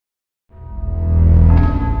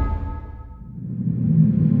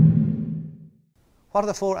What are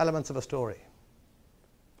the 4 elements of a story?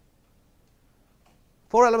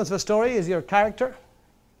 4 elements of a story is your character,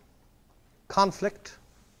 conflict,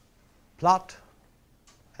 plot,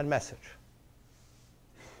 and message.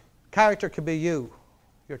 Character could be you,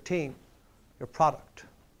 your team, your product.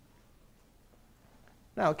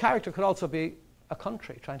 Now, character could also be a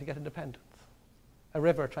country trying to get independence, a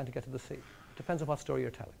river trying to get to the sea. It depends on what story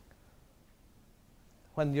you're telling.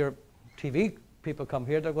 When your TV people come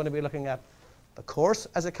here, they're going to be looking at the course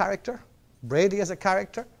as a character, Brady as a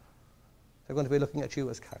character. They're going to be looking at you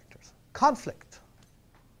as characters. Conflict.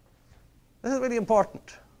 This is really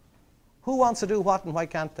important. Who wants to do what and why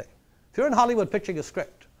can't they? If you're in Hollywood pitching a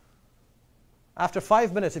script, after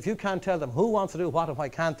 5 minutes, if you can't tell them who wants to do what and why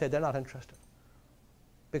can't they, they're not interested.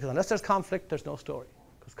 Because unless there's conflict, there's no story.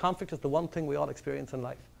 Because conflict is the one thing we all experience in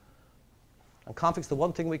life. And conflict's the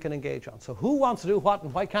one thing we can engage on. So who wants to do what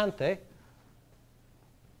and why can't they?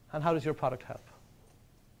 And how does your product help?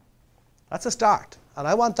 That's a start. And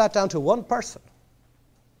I want that down to one person.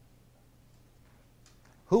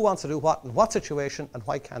 Who wants to do what in what situation and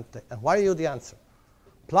why can't they? And why are you the answer?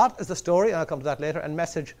 Plot is the story, and I'll come to that later. And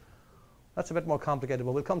message, that's a bit more complicated,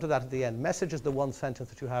 but we'll come to that at the end. Message is the one sentence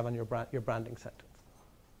that you have on your branding sentence.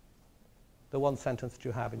 The one sentence that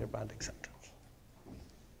you have in your branding sentence.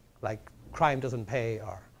 Like, crime doesn't pay,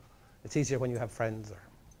 or it's easier when you have friends, or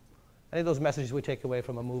any of those messages we take away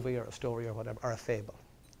from a movie or a story or whatever, or a fable.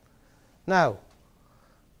 Now,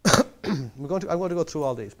 I'm going to go through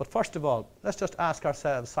all these. But first of all, let's just ask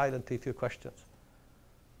ourselves silently a few questions.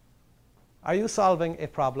 Are you solving a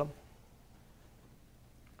problem?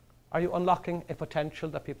 Are you unlocking a potential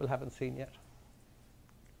that people haven't seen yet?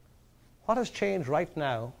 What has changed right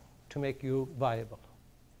now to make you viable?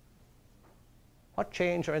 What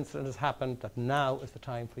change or incident has happened that now is the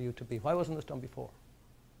time for you to be? Why wasn't this done before?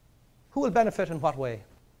 Who will benefit in what way?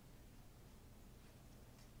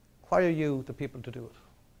 Why are you the people to do it?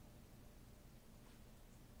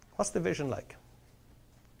 What's the vision like?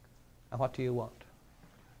 And what do you want?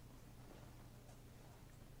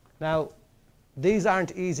 Now, these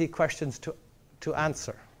aren't easy questions to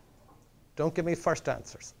answer. Don't give me first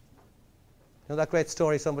answers. You know that great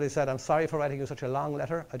story somebody said, I'm sorry for writing you such a long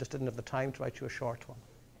letter, I just didn't have the time to write you a short one.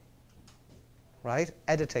 Right?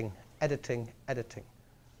 Editing, editing, editing.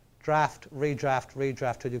 Draft, redraft,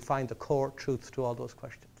 redraft till you find the core truths to all those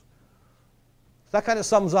questions. So that kind of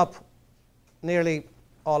sums up nearly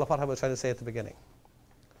all of what I was trying to say at the beginning.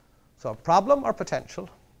 So problem or potential?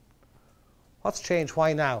 What's changed?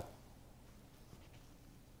 Why now?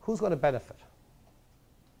 Who's going to benefit?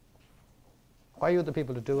 Why are you the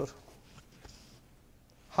people to do it?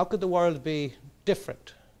 How could the world be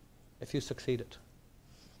different if you succeeded?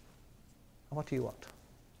 And what do you want?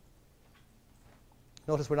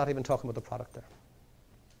 Notice we're not even talking about the product there.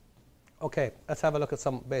 Okay, let's have a look at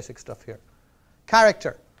some basic stuff here.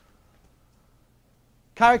 Character.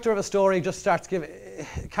 Character of a story just starts giving.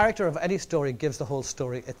 Character of any story gives the whole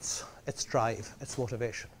story its drive, its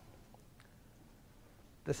motivation.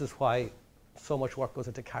 This is why so much work goes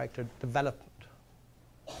into character development.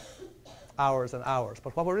 Hours and hours.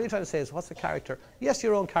 But what we're really trying to say is, what's the character? Yes,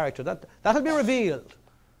 your own character. That'll be revealed.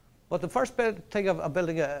 But the first thing of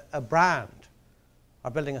building a brand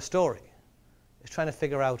or building a story is trying to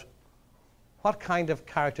figure out, what kind of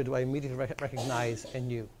character do I immediately recognize in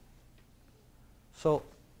you? So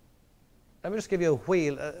let me just give you a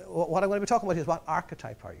wheel. What I'm going to be talking about is, what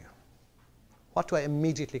archetype are you? What do I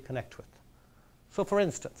immediately connect with? So for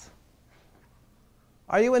instance,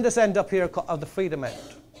 are you in this end up here of the freedom end?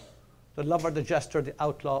 The lover, the jester, the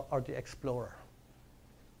outlaw, or the explorer?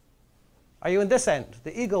 Are you in this end,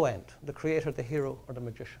 the ego end, the creator, the hero, or the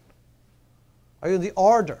magician? Are you in the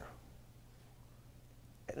order,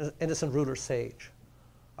 innocent ruler, sage?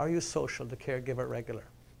 Are you social, the caregiver, regular?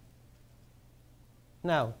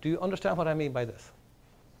 Now, do you understand what I mean by this?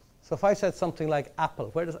 So if I said something like Apple,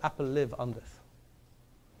 where does Apple live on this?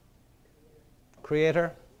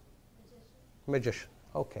 Creator? Magician.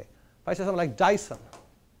 Okay. If I said something like Dyson,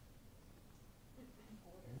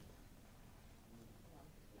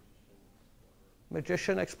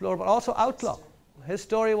 magician, explorer, but also outlaw. His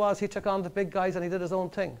story was he took on the big guys and he did his own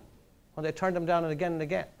thing. And they turned him down and again and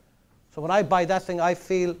again. So when I buy that thing, I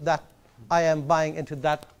feel that I am buying into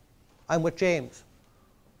that. I'm with James.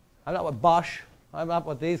 I'm not with Bosch. I'm not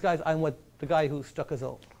with these guys. I'm with the guy who stuck his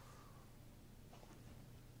own.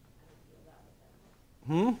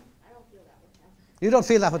 I don't feel that with them. You don't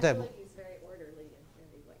feel that with them? I feel like he's very orderly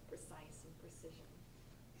and very precise and precision.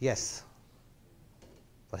 Yes.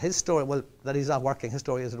 But his story, well, that he's not working, his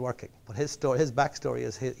story isn't working. But his story, his backstory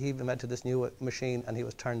is he invented this new machine and he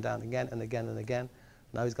was turned down again and again and again.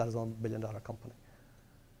 Now he's got his own $1 billion company.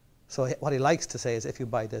 So what he likes to say is, if you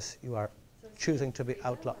buy this, you are choosing to be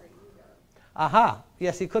outlaw. Or either. Aha,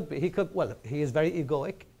 yes, he could be. He could. Well, he is very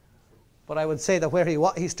egoic, but I would say that where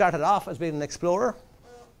he started off as being an explorer,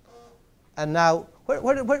 and now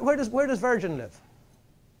where does Virgin live?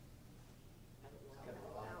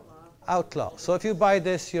 Outlaw. So if you buy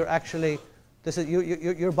this, you're actually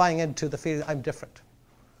you're buying into the feeling I'm different,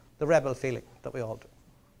 the rebel feeling that we all do.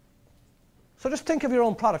 So just think of your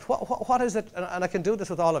own product. What is it? And I can do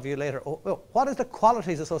this with all of you later. What is the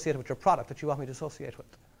qualities associated with your product that you want me to associate with?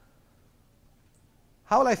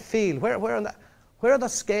 How will I feel? Where on the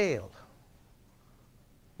scale?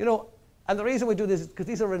 You know, and the reason we do this is because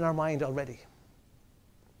these are in our mind already.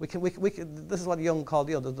 We can, this is what Jung called,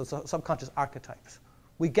 you know, the subconscious archetypes.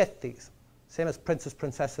 We get these, same as princes,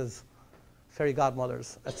 princesses, fairy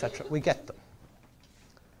godmothers, etc. We get them.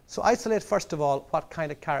 So isolate, first of all, what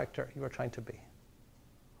kind of character you are trying to be.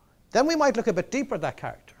 Then we might look a bit deeper at that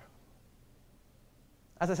character.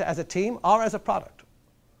 As I say, as a team or as a product.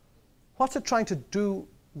 What's it trying to do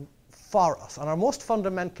for us? On our most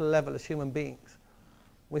fundamental level as human beings,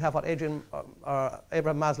 we have what Abraham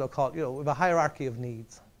Maslow called, you know, we have a hierarchy of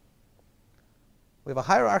needs. We have a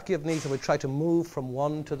hierarchy of needs, and we try to move from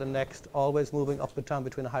one to the next, always moving up and down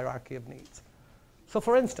between a hierarchy of needs. So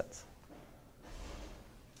for instance,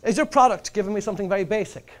 is your product giving me something very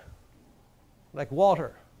basic, like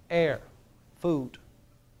water, air, food,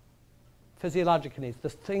 physiological needs, the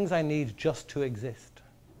things I need just to exist?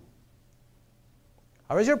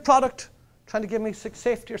 Or is your product trying to give me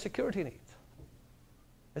safety or security needs?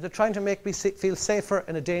 Is it trying to make me feel safer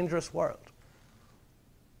in a dangerous world?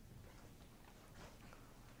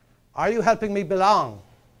 Are you helping me belong,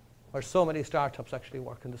 where so many startups actually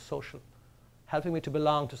work in the social, helping me to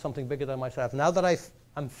belong to something bigger than myself? Now that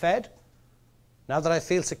I'm fed, now that I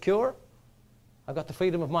feel secure, I've got the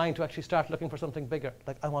freedom of mind to actually start looking for something bigger,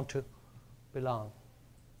 like I want to belong.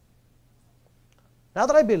 Now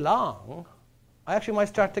that I belong, I actually might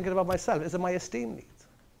start thinking about myself. Is it my esteem needs?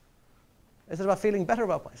 Is it about feeling better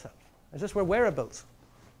about myself? Is this where wearables?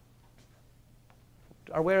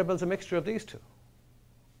 Are wearables a mixture of these two?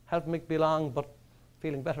 Help me belong, but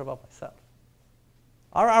feeling better about myself.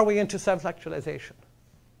 Or are we into self-actualization,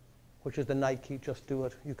 which is the Nike, just do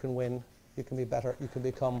it, you can win, you can be better, you can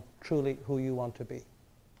become truly who you want to be.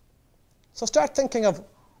 So start thinking of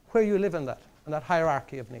where you live in that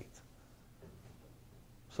hierarchy of needs.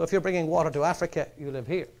 So if you're bringing water to Africa, you live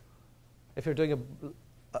here. If you're doing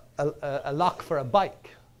a lock for a bike,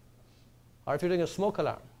 or if you're doing a smoke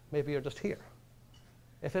alarm, maybe you're just here.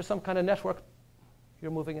 If there's some kind of network, you're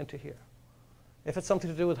moving into here. If it's something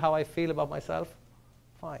to do with how I feel about myself,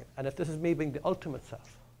 fine. And if this is me being the ultimate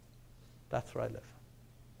self, that's where I live.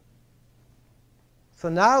 So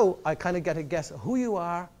now I kind of get a guess who you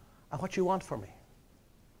are and what you want for me.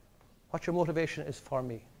 What your motivation is for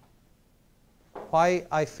me. Why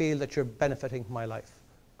I feel that you're benefiting my life.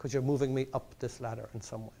 Because you're moving me up this ladder in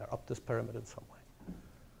some way, or up this pyramid in some way.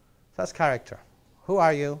 So that's character. Who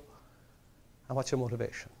are you and what's your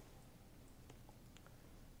motivation?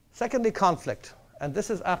 Secondly, conflict. And this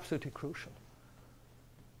is absolutely crucial.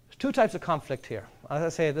 There's two types of conflict here. As I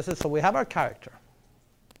say, this is, so we have our character.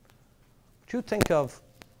 But you think of,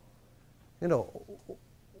 you know,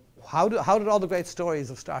 how did all the great stories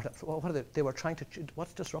of startups, well, what are they? They were trying to,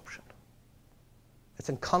 what's disruption? It's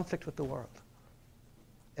in conflict with the world.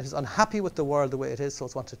 It is unhappy with the world the way it is, so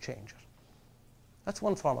it wants to change it. That's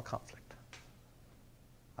one form of conflict.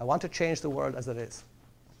 I want to change the world as it is.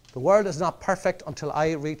 The world is not perfect until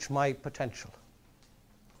I reach my potential.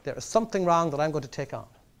 There is something wrong that I'm going to take on.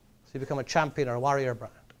 So you become a champion or a warrior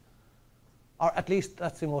brand. Or at least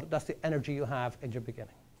that's the energy you have in your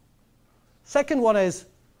beginning. Second one is,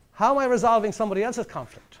 how am I resolving somebody else's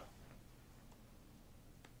conflict?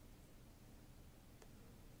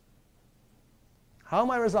 How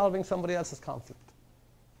am I resolving somebody else's conflict?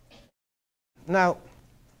 Now,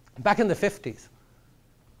 back in the 50s,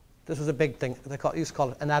 this was a big thing. They used to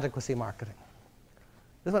call it inadequacy marketing.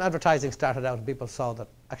 This is when advertising started out and people saw that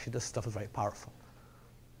actually this stuff is very powerful.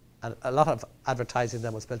 And a lot of advertising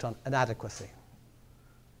then was built on inadequacy.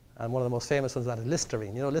 And one of the most famous ones was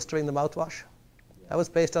Listerine. You know Listerine, the mouthwash? Yeah. That was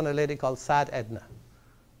based on a lady called Sad Edna.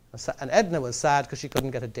 And Edna was sad because she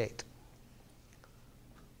couldn't get a date.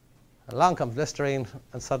 And along comes Listerine,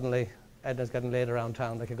 and suddenly Edna's getting laid around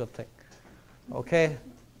town like a good thing. Okay?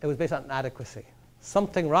 It was based on inadequacy.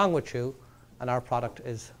 Something wrong with you, and our product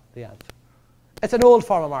is the answer. It's an old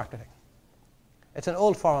form of marketing. It's an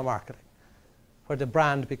old form of marketing where the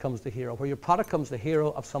brand becomes the hero, where your product becomes the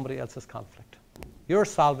hero of somebody else's conflict. You're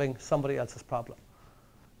solving somebody else's problem.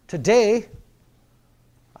 Today,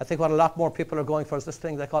 I think what a lot more people are going for is this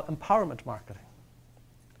thing they call empowerment marketing,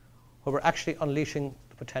 where we're actually unleashing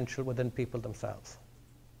the potential within people themselves.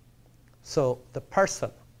 So the person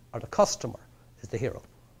or the customer is the hero,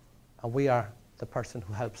 and we are the person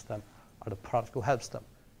who helps them, or the product who helps them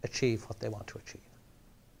achieve what they want to achieve.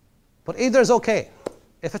 But either is okay.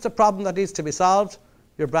 If it's a problem that needs to be solved,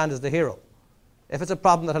 your brand is the hero. If it's a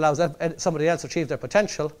problem that allows somebody else to achieve their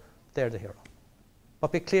potential, they're the hero.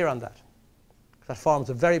 But be clear on that. That forms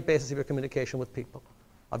the very basis of your communication with people,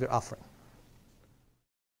 of your offering.